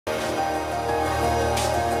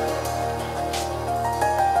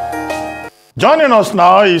Joining us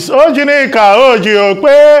now is OjyOkpe,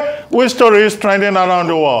 with stories trending around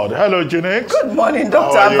the world. Hello, Jinex. Good morning,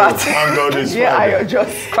 Dr. Abati. Yeah, you're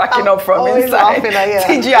just cracking up from inside.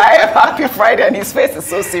 TGIF, happy Friday, and his face is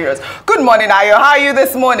so serious. Good morning, Ayo. How are you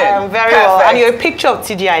this morning? I'm very well. And you're a picture of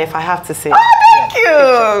TGIF, I have to say. Oh, thank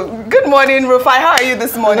you. Good morning, Rufai. How are you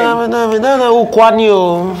this morning? I'm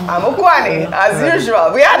Ukwani, as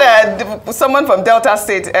usual. We had someone from Delta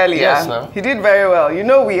State earlier. Yes, no? He did very well. You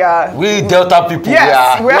know we are... We Delta people,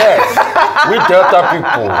 yes, we Delta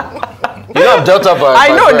people. You know I'm Delta by I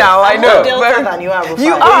know birth. Now, I know. I'm Delta than you are, Rufai.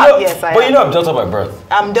 You are? Yes, I But am. you know I'm Delta by birth.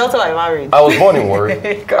 I'm Delta by marriage. I was born in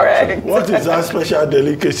Warri. Correct. What is that special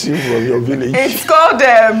delicacy from your village? It's called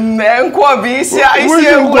Nkwobi. Which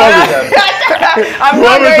Nkwobi? I'm You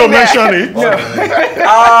want me to going mention it? No.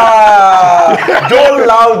 Don't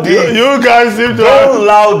loud it. You guys seem to Don't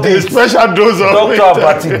loud a it. special dose of Dr.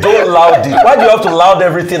 Abati, don't loud it. Why do you have to loud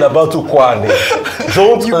everything about Ukwani?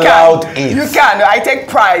 Don't loud it. You can. I take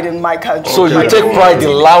pride in my country. So you take pride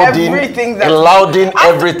in louding everything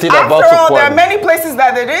everything about After all, there are Ukwani. many places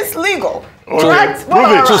that it is legal. Okay.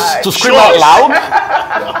 Well, To scream out loud?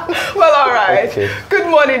 Well, all right. Okay. Good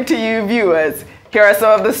morning to you, viewers. Here are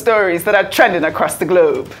some of the stories that are trending across the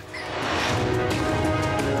globe.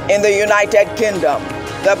 In the United Kingdom,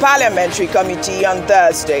 the Parliamentary Committee on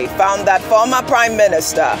Thursday found that former Prime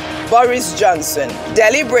Minister Boris Johnson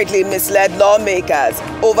deliberately misled lawmakers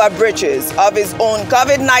over breaches of his own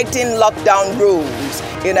COVID-19 lockdown rules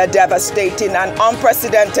in a devastating and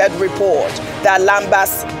unprecedented report that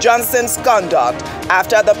lambasts Johnson's conduct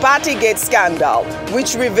after the Partygate scandal,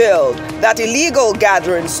 which revealed that illegal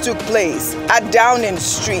gatherings took place at Downing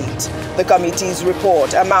Street. The committee's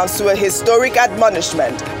report amounts to a historic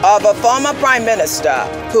admonishment of a former prime minister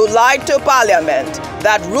who lied to Parliament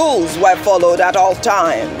that rules were followed at all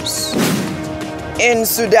times. In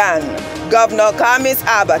Sudan, Governor Khamis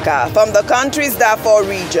Abubakar from the country's Darfur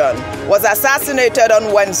region was assassinated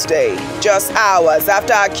on Wednesday, just hours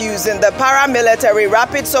after accusing the paramilitary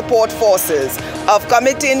Rapid Support Forces of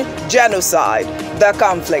committing genocide. The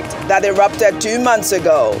conflict that erupted 2 months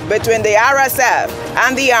ago between the RSF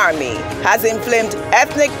and the army has inflamed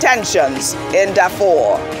ethnic tensions in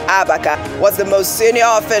Darfur. Abubakar was the most senior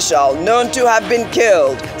official known to have been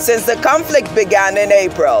killed since the conflict began in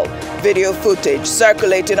April. Video footage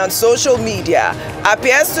circulating on social media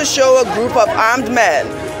appears to show a group of armed men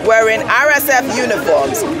wearing RSF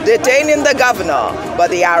uniforms detaining the governor, but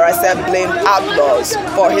the RSF blamed outlaws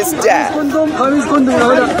for his death.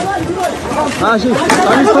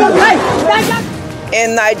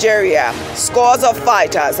 In Nigeria, scores of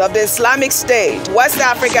fighters of the Islamic State, West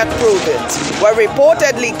African province, were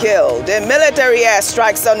reportedly killed in military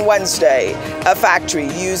airstrikes on Wednesday. A factory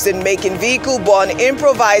used in making vehicle-borne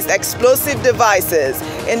improvised explosive devices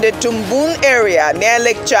in the Tumbun area near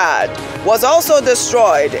Lake Chad was also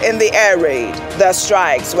destroyed in the air raid. The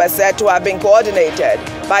strikes were said to have been coordinated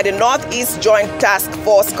by the Northeast Joint Task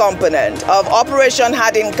Force component of Operation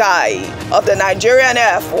Hadinkai of the Nigerian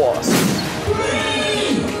Air Force.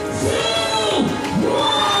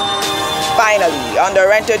 Finally,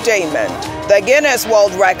 under entertainment, the Guinness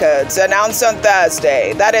World Records announced on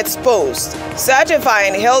Thursday that its post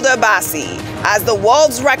certifying Hilda Bassi as the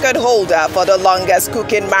world's record holder for the longest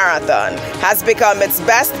cooking marathon has become its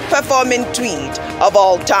best performing tweet of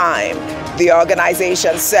all time. The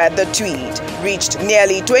organization said the tweet reached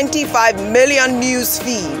nearly 25 million news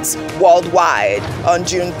feeds worldwide. On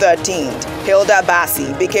June 13th, Hilda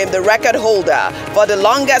Bassi became the record holder for the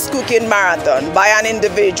longest cooking marathon by an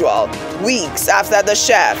individual, weeks after the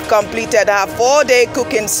chef completed her 4-day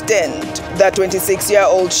cooking stint. The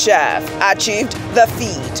 26-year-old chef achieved the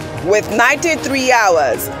feat with 93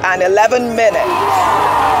 hours and 11 minutes.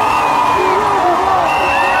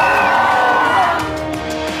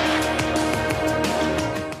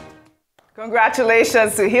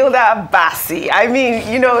 Congratulations to Hilda Bassi. I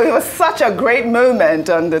mean, you know, it was such a great moment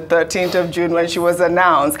on the 13th of June when she was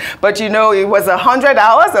announced. But, you know, it was 100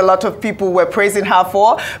 hours. A lot of people were praising her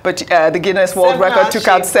for, but the Guinness World Record took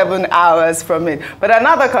out 7 hours from it. But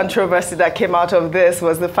another controversy that came out of this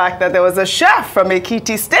was the fact that there was a chef from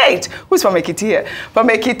Ekiti State. Who's from Ekiti here? From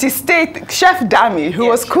Ekiti State, Chef Dami, who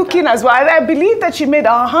was cooking as well. And I believe that she made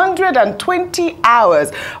 120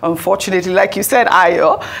 hours. Unfortunately, like you said,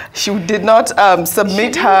 Ayo, she did not not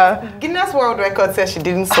submit her Guinness World Record says she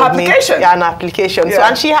didn't submit application. an application.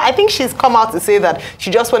 Yeah. So, and I think she's come out to say that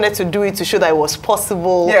she just wanted to do it to show that it was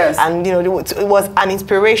possible. Yes. And it was an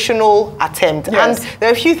inspirational attempt. Yes. And there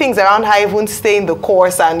are a few things around her even staying the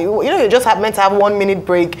course, and you just meant to have 1 minute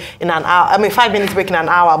break in an hour. I mean, 5 minutes break in an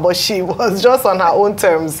hour, but she was just on her own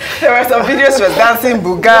terms. There were some videos she was dancing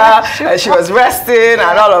buga, and she was resting and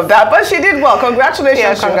all of that. But she did well.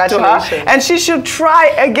 Congratulations, to her. And she should try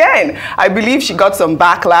again. I believe she got some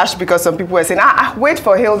backlash because some people were saying, wait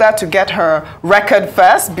for Hilda to get her record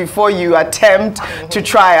first before you attempt to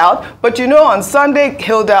try out. But on Sunday,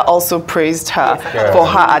 Hilda also praised her for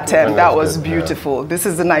her attempt. That was beautiful. This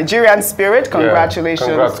is the Nigerian spirit.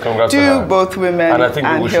 Congratulations congrats to both women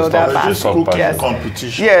and, Hilda. This cooking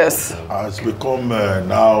competition has become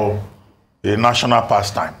now a national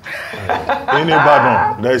pastime. In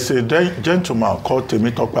Ibadan, there is a gentleman called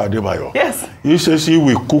Temitope Adebayo. Yes. He says he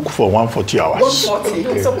will cook for 140 hours.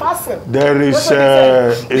 140. So passing. There is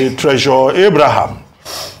a treasure Abraham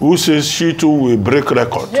who says she too will break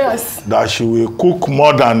record. Yes. That she will cook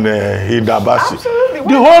more than Hidabasi. Absolutely.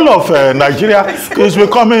 The whole of Nigeria is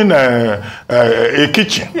becoming a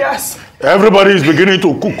kitchen. Yes. Everybody is beginning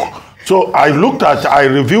to cook. So I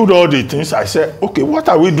reviewed all the things. I said, okay, what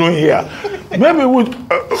are we doing here? Maybe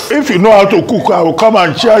if you know how to cook, I will come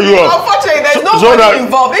and cheer you up. Unfortunately, there's no money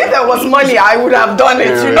involved. If there was money, I would have done it.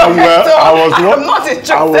 Well, so I'm not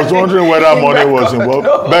interested. I was wondering whether money was involved.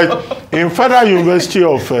 No. But in Federal University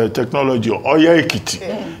of Technology,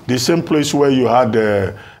 OjyOkpe, the same place where you had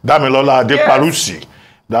Damilola Adeparusi,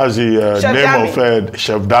 that's the name of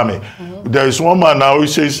Chef Dami. There is one man now who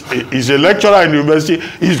says he's a lecturer in the university.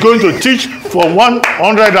 He's going to teach for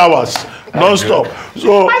 100 hours non-stop.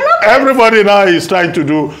 So everybody now is trying to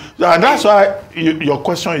do, and that's why your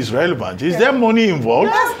question is relevant. Is there money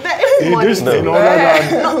involved? Yes, there is money. This thing,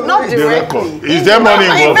 not directly. The record. Is there money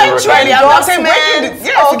involved? Eventually,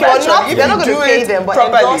 they're not going to pay them, but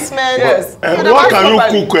endorsement. Yes. What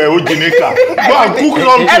can you cook, Ojinika? Go and cook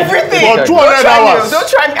something everything for 200 hours. Don't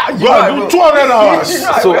try me. Go and do 200 hours.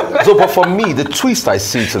 So, but for me, the twist I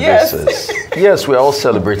see to this is, yes, we're all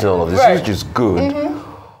celebrating all of this, which is good.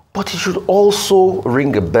 But it should also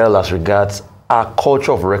ring a bell as regards our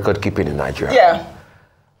culture of record keeping in Nigeria. Yeah.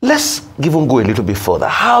 Let's even go a little bit further.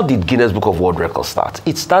 How did Guinness Book of World Records start?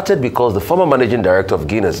 It started because the former managing director of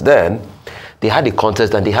Guinness then, they had a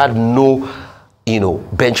contest and they had no,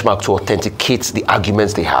 benchmark to authenticate the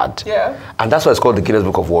arguments they had. Yeah. And that's why it's called the Guinness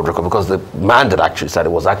Book of World Records, because the man that actually started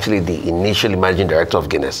was actually the initially managing director of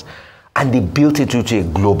Guinness. And they built it into a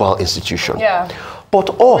global institution. Yeah.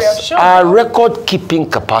 But us, our record-keeping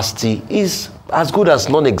capacity is as good as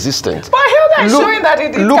non-existent. But Hilda is showing that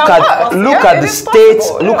it look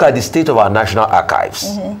at the state of our national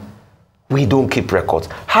archives. We don't keep records.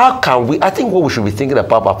 How can we? I think what we should be thinking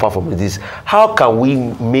about, apart from this, how can we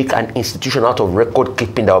make an institution out of record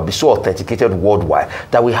keeping that will be so authenticated worldwide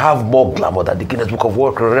that we have more glamour than the Guinness Book of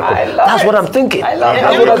World Records? That's what I'm thinking. I love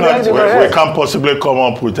it. We can't possibly come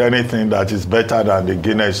up with anything that is better than the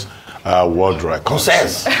Guinness World Records. Who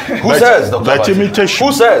says? Who says, Dr. But imitation.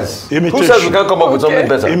 Who says? Imitation. Who says we can't come up with something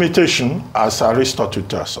better? Imitation, as Aristotle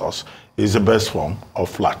tells us, is the best form of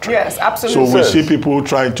flattery. Yes, absolutely. So we see people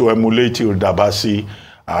trying to emulate Hidabasi,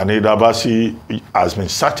 and Hidabasi has been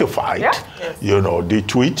certified. Yeah. Yes. The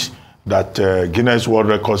tweet that Guinness World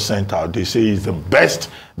Records sent out, they say is the best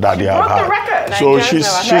that they have had. The record. So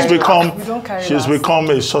Nigerians she's become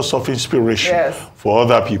a source of inspiration for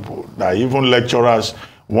other people. That even lecturers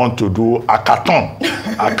want to do hackathon.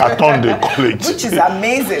 Hackathon, they call it. Which is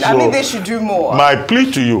amazing. So I mean, they should do more. My plea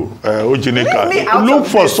to you, Ojinika, look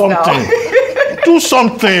for something. Do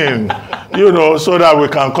something, so that we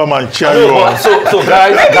can come and cheer you on. So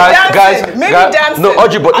guys, no,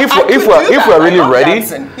 Oji, but if we're really ready,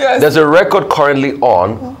 there's a record currently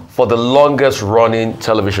on for the longest running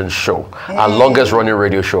television show and longest running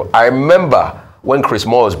radio show. I remember when Chris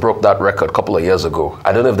Morris broke that record a couple of years ago.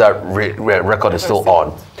 I don't know if that record is still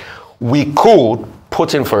on. We could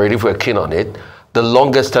put in for it if we're keen on it. The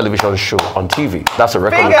longest television show on TV. That's a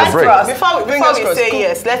record we could break. Before we say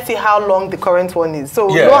yes, let's see how long the current one is. So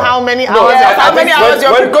yeah. know how many hours. How many hours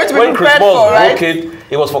you're going to be prepared for, right?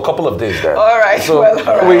 It was for a couple of days there. All right. So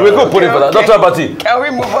we could put it for that. Dr. Abati. Can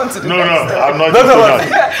we move on to the next? I'm not doing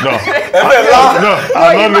that.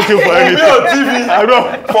 I'm not looking for anything. On TV. I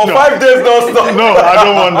don't. For 5 days non-stop. No, I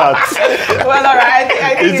don't want that. Well, all right.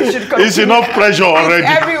 I think you should continue. It's enough pressure already.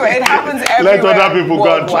 It's everywhere. It happens everywhere. Let other people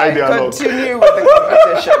go and try their luck. Continue with the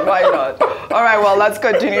conversation. Why not? All right. Well, let's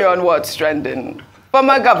continue on what's trending.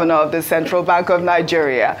 former governor of the Central Bank of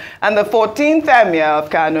Nigeria, and the 14th Emir of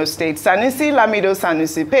Kano State, Sanusi Lamido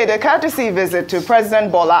Sanusi, paid a courtesy visit to President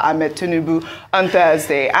Bola Ahmed Tinubu on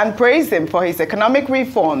Thursday and praised him for his economic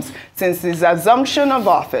reforms since his assumption of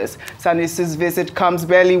office. Sanusi's visit comes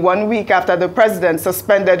barely 1 week after the president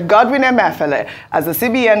suspended Godwin Emefiele as the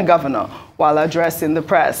CBN governor. While addressing the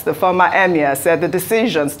press, the former emir said the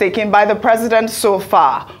decisions taken by the president so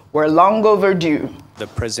far were long overdue. The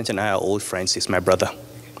president and I are old friends. He's my brother.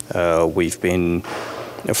 We've been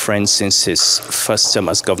friends since his first term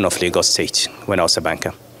as governor of Lagos State when I was a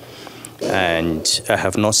banker. And I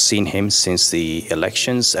have not seen him since the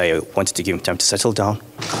elections. I wanted to give him time to settle down.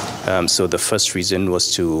 So the first reason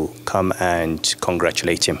was to come and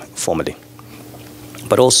congratulate him formally.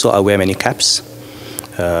 But also I wear many caps.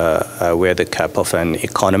 I wear the cap of an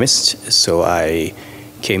economist. So I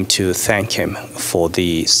came to thank him for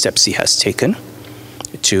the steps he has taken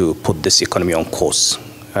to put this economy on course.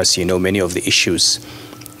 As you know, many of the issues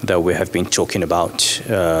that we have been talking about,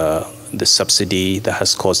 the subsidy that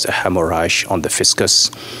has caused a hemorrhage on the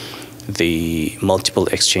fiscus, the multiple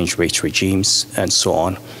exchange rate regimes, and so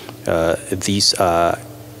on, these are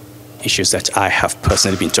issues that I have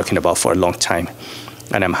personally been talking about for a long time.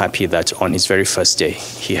 And I'm happy that on his very first day,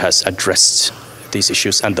 he has addressed these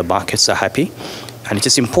issues and the markets are happy. And it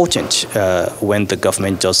is important when the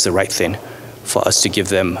government does the right thing for us to give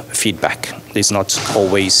them feedback. It's not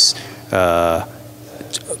always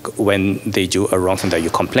when they do a wrong thing that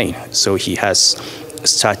you complain. So he has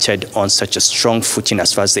started on such a strong footing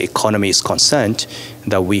as far as the economy is concerned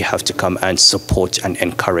that we have to come and support and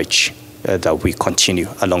encourage that we continue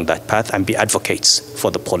along that path and be advocates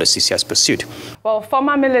for the policies he has pursued. Well,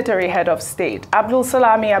 former military head of state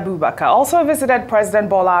Abdulsalami Abubakar also visited President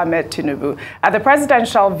Bola Ahmed Tinubu at the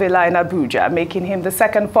presidential villa in Abuja, making him the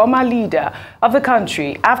second former leader of the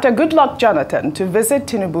country after Goodluck Jonathan to visit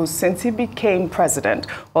Tinubu since he became president.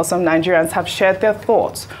 Well, some Nigerians have shared their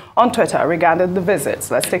thoughts on Twitter regarding the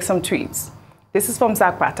visits. Let's take some tweets. This is from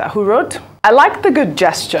Zakpata, who wrote, "I like the good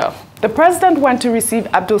gesture. The president went to receive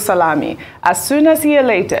Abdulsalami as soon as he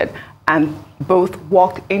elated, and both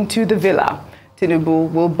walked into the villa. Tinubu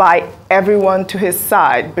will buy everyone to his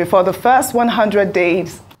side before the first 100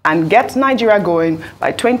 days and get Nigeria going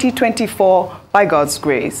by 2024 by God's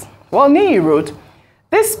grace." Well, Niyi wrote,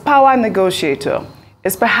 "This power negotiator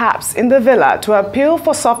is perhaps in the villa to appeal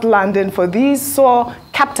for soft landing for these sore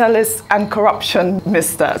capitalists and corruption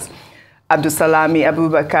misters. Abdulsalami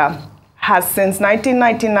Abubakar has since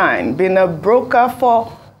 1999 been a broker for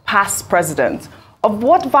past presidents. Of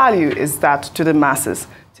what value is that to the masses?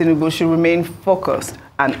 Tinubu should remain focused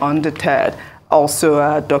and undeterred."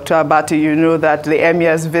 Also, Dr. Abati, you know that the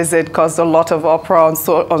emir's visit caused a lot of uproar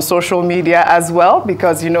on social media as well,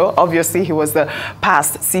 because, you know, obviously he was the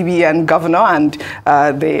past CBN governor and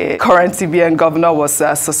the current CBN governor was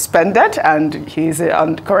suspended and he's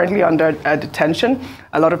currently under detention.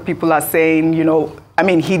 A lot of people are saying, you know, I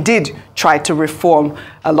mean, he did try to reform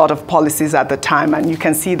a lot of policies at the time, and you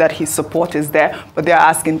can see that his support is there, but they're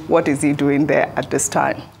asking, what is he doing there at this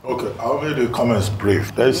time? Okay, I'll make the comments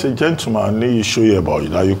brief. There's a gentleman, Niyi show you about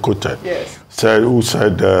that you quoted, yes, who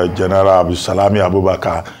said General Abdulsalami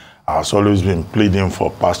Abubakar has always been pleading for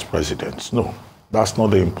past presidents. No, that's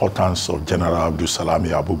not the importance of General Abdulsalami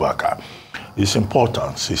Abubakar. His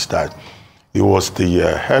importance is that he was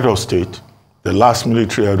the head of state, the last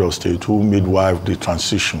military head of state who midwifed the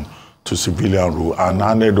transition to civilian rule and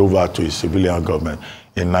handed over to a civilian government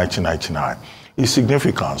in 1999. His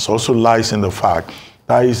significance also lies in the fact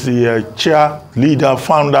that he's the chair, leader,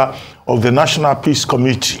 founder of the National Peace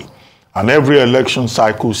Committee. And every election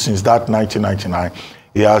cycle since that 1999,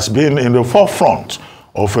 he has been in the forefront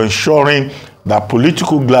of ensuring that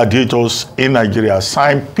political gladiators in Nigeria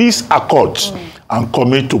sign peace accords and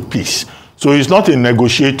commit to peace. So he's not a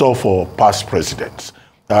negotiator for past presidents.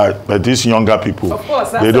 But these younger people, of course,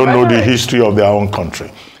 they don't know the history of their own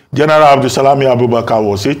country. General Abdulsalami Abubakar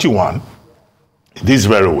was 81 this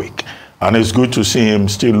very week. And it's good to see him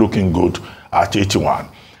still looking good at 81.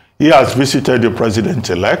 He has visited the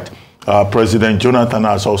president-elect. President Jonathan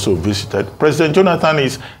has also visited. President Jonathan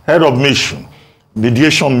is head of mission,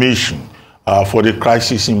 mediation mission for the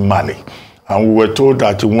crisis in Mali. And we were told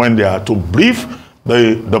that he went there to brief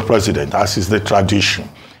the president, as is the tradition.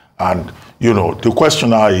 And, you know, the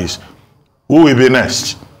question now is, who will be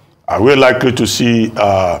next? Are we likely to see,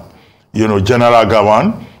 you know, General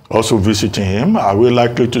Gawan also visiting him? Are we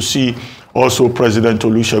likely to see also President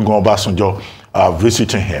Olusegun Obasanjo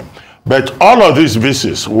visiting him? But all of these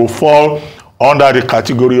visits will fall under the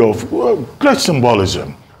category of great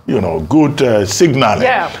symbolism, you know, good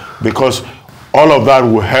signaling, because all of that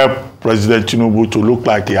will help President Tinubu to look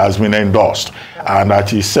like he has been endorsed and that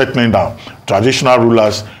he's settling down. Traditional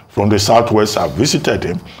rulers from the southwest have visited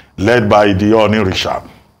him, led by the Onirisha,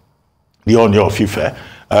 the Oni of Ife,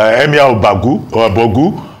 Emir of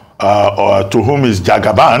Bogu, to whom is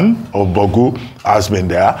Jagaban of Bogu, has been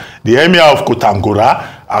there. The Emir of Kotangora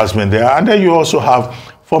has been there. And then you also have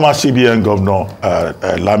former CBN Governor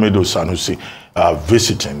Lamido Sanusi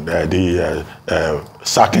visiting the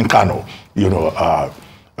Sakin Kano,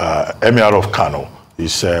 Emir of Kano,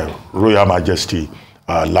 His Royal Majesty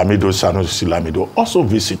Lamido Sanusi Lamido, also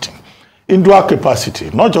visiting in dual capacity,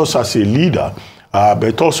 not just as a leader,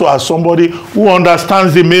 but also as somebody who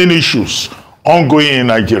understands the main issues ongoing in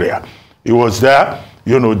Nigeria. He was there,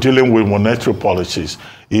 dealing with monetary policies.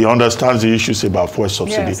 He understands the issues about fuel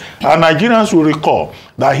subsidy. Yes. And Nigerians will recall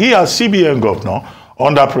that he, as CBN Governor,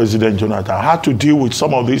 under President Jonathan, had to deal with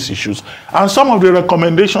some of these issues. And some of the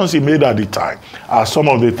recommendations he made at the time are some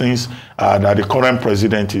of the things that the current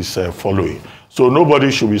president is following. So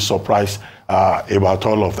nobody should be surprised about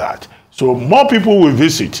all of that. So more people will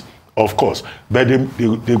visit, of course. But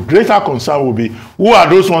the greater concern will be, who are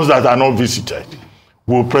those ones that are not visited?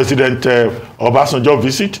 Will President Obasanjo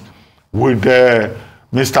visit? Would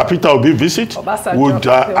Mr. Peter Obi visit? Would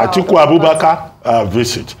Atiku Abubakar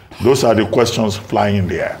visit? Those are the questions flying in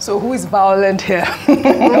the air. So who is violent here?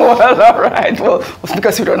 Well, all right. Well,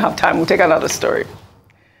 because we don't have time, we'll take another story.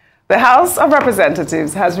 The House of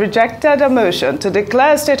Representatives has rejected a motion to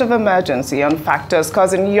declare a state of emergency on factors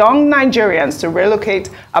causing young Nigerians to relocate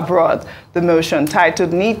abroad. The motion,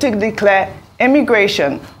 titled Need to Declare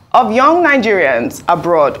Immigration of Young Nigerians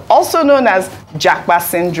Abroad, also known as Japa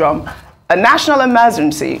Syndrome, a national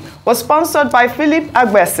emergency, was sponsored by Philip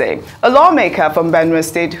Agbese, a lawmaker from Benue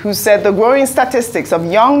State, who said the growing statistics of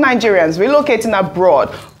young Nigerians relocating abroad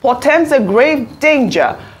portends a grave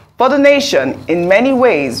danger for the nation in many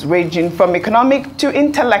ways, ranging from economic to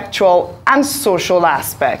intellectual and social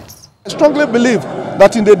aspects. I strongly believe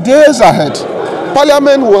that in the days ahead,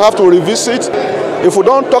 Parliament will have to revisit. If we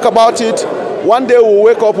don't talk about it, one day we'll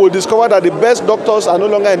wake up, we'll discover that the best doctors are no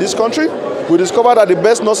longer in this country. We'll discover that the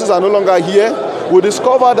best nurses are no longer here. We'll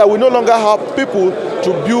discover that we no longer have people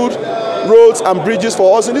to build roads and bridges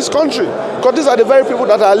for us in this country. Because these are the very people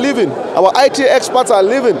that are leaving. Our IT experts are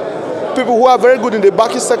leaving. People who are very good in the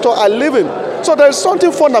banking sector are leaving. So there is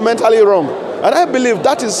something fundamentally wrong. And I believe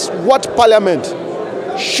that is what Parliament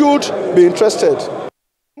should be interested.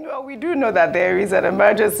 Well, we do know that there is an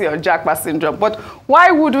emergency on Japa syndrome, but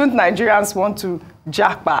why wouldn't Nigerians want to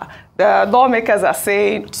Japa? The lawmakers are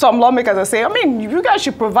saying, some lawmakers are saying, I mean, you guys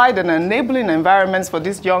should provide an enabling environment for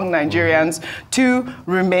these young Nigerians to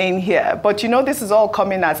remain here. But this is all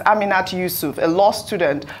coming as Aminat Yusuf, a law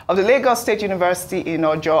student of the Lagos State University in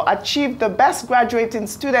Ojo, achieved the best graduating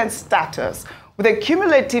student status with a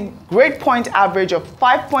cumulative grade point average of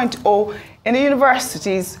 5.0 in the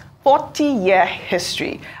university's 40-year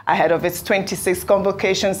history. Ahead of its 26th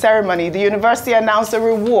convocation ceremony, the university announced a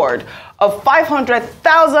reward of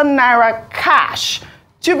 500,000 naira cash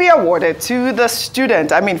to be awarded to the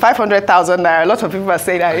student. I mean, 500,000 naira. A lot of people are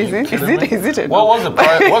saying that. Is it? Well, what's the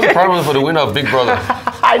problem for the winner of Big Brother?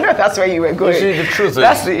 I know that's where you were going. You see, the truth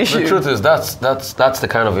that's the issue. The truth is that's the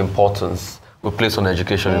kind of importance we place on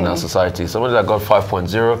education in our society. Somebody that got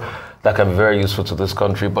 5.0. that can be very useful to this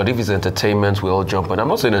country. But if it's entertainment, we all jump on. I'm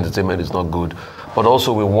not saying entertainment is not good, but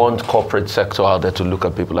also we want corporate sector out there to look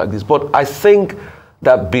at people like this. But I think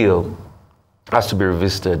that bill has to be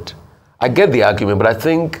revisited. I get the argument, but I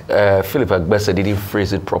think Philip Agbese didn't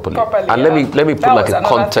phrase it properly. And let me put like a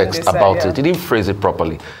context about it. He didn't phrase it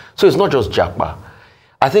properly. So it's not just Japa.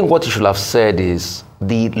 I think what he should have said is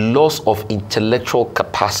the loss of intellectual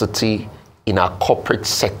capacity in our corporate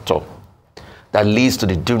sector that leads to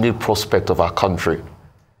the doomed prospect of our country,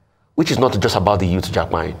 which is not just about the youth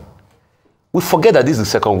jackmine. We forget that this is the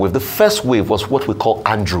second wave. The first wave was what we call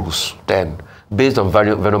Andrews then, based on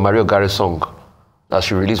Veno Mario Gary's song that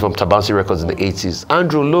she released from Tabansi Records in the 80s.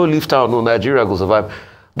 Andrew, low lift out, no, Nigeria will survive.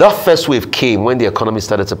 That first wave came when the economy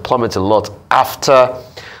started to plummet a lot after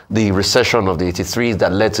the recession of the 83s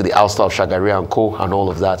that led to the ouster of Shagari and Co. and all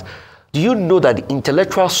of that. Do you know that the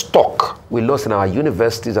intellectual stock we lost in our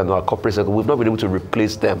universities and our corporate sector, we've not been able to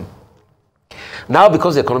replace them? Now,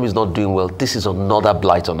 because the economy is not doing well, this is another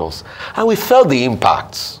blight on us. And we felt the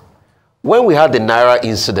impacts. When we had the Naira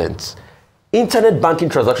incident, internet banking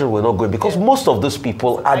transactions were not going because most of those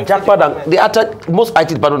people are jackpot and most IT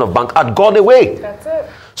department of bank had gone away. That's it.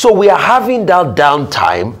 So we are having that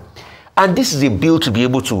downtime. And this is a bill to be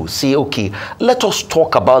able to say, okay, let us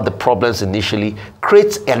talk about the problems initially,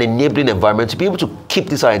 create an enabling environment to be able to keep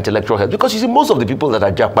this our intellectual health. Because you see, most of the people that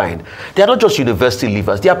are jackpine, they are not just university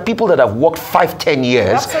leavers. They are people that have worked 5-10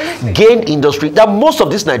 years, gained industry. That most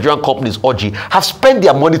of these Nigerian companies, Oji, have spent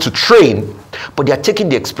their money to train, but they are taking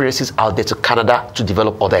the experiences out there to Canada to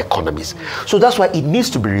develop other economies. So that's why it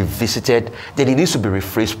needs to be revisited, then it needs to be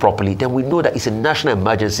rephrased properly. Then we know that it's a national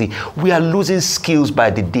emergency. We are losing skills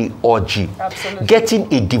by the day, Oji. Absolutely.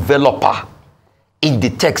 Getting a developer in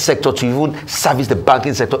the tech sector to even service the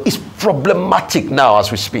banking sector is problematic now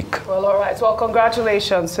as we speak. Well, all right. Well,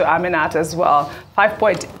 congratulations to Aminat as well.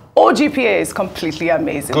 5.0 GPA is completely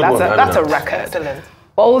amazing. That's a record. Excellent.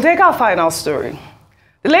 Well, we'll take our final story.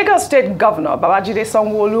 The Lagos State Governor, Babajide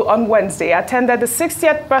Sanwo-Olu, on Wednesday attended the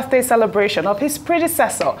 60th birthday celebration of his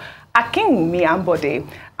predecessor, Akinwumi Ambode.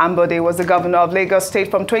 Ambode was the governor of Lagos State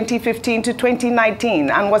from 2015 to 2019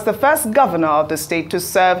 and was the first governor of the state to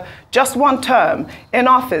serve just one term in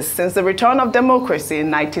office since the return of democracy in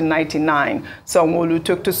 1999. Sanwo-Olu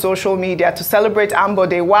took to social media to celebrate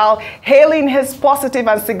Ambode while hailing his positive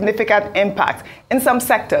and significant impact in some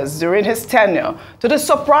sectors during his tenure, to the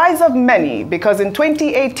surprise of many, because in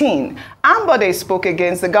 2018, Ambode spoke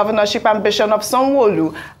against the governorship ambition of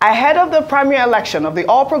Sanwo-Olu ahead of the primary election of the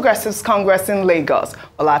All Progressives Congress in Lagos.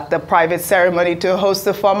 Well, at the private ceremony to host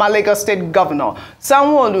the former Lagos State Governor,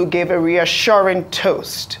 Sanwo-Olu gave a reassuring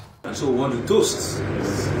toast. And so we want to toast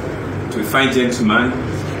to a fine gentleman,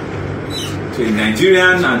 to a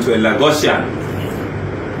Nigerian and to a Lagosian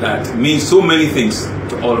that means so many things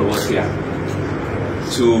to all of us here.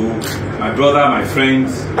 To my brother, my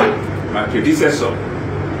friends, my predecessor,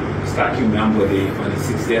 Mr. Akinwumi Ambode, on his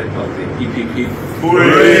 60th birthday. Hip, hip, hip.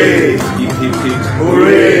 Hooray! Hip, hip, hip.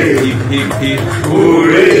 Hooray! Hip, hip, hip.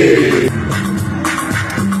 Hooray!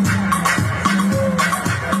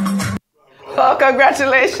 Well,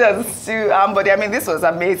 congratulations to Ambode. I mean, this was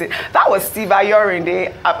amazing. That was Steve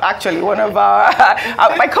Ayorinde, actually one of our,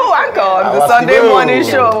 my co-anchor on the Sunday morning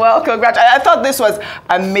show. Well, congratulations. I thought this was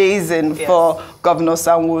amazing for Governor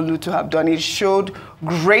Sanwo-Olu to have done. It showed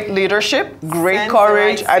great leadership, great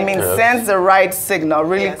courage. I mean, sends the right signal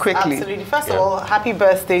really quickly. Absolutely. First of all, happy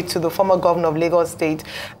birthday to the former governor of Lagos State.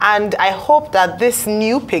 And I hope that this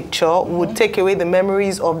new picture would take away the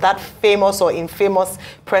memories of that famous or infamous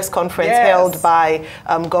press conference held by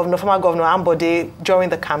former Governor Ambode during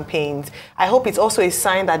the campaigns. I hope it's also a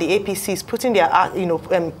sign that the APC is putting their,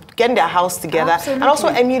 getting their house together and also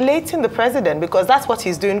emulating the president, because that's what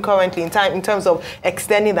he's doing currently in terms of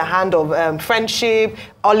extending the hand of friendship,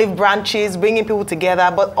 olive branches, bringing people together.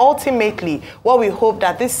 But ultimately, what we hope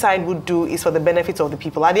that this side would do is for the benefit of the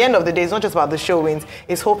people. At the end of the day, it's not just about the showings.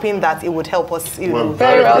 It's hoping that it would help us. Well,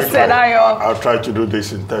 very well said, Ayo. I'll try to do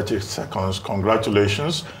this in 30 seconds.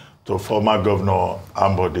 Congratulations to former Governor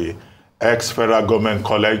Ambode, ex-Federal Government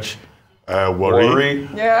College, Warri,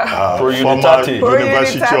 former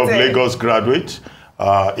University of Lagos graduate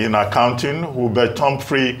in accounting, who were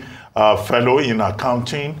Humphrey Fellow in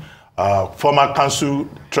accounting, former council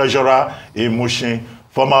treasurer in Mushin,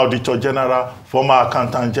 former auditor general, former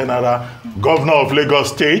accountant general, governor of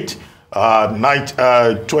Lagos State,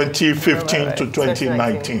 2015 to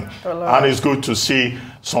 2019. And it's good to see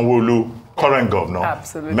Sanwo-Olu, current governor,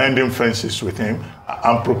 mending fences with him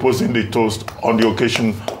and proposing the toast on the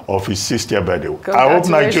occasion of his 60th birthday. I hope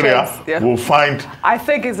Nigeria will find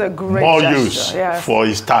it's a great more gesture. use for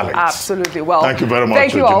his talents. Absolutely. Well, thank you very much.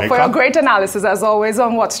 Thank you all for your great analysis, as always,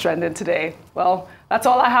 on What's Trending Today. Well, that's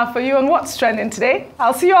all I have for you on What's Trending Today.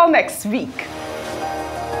 I'll see you all next week.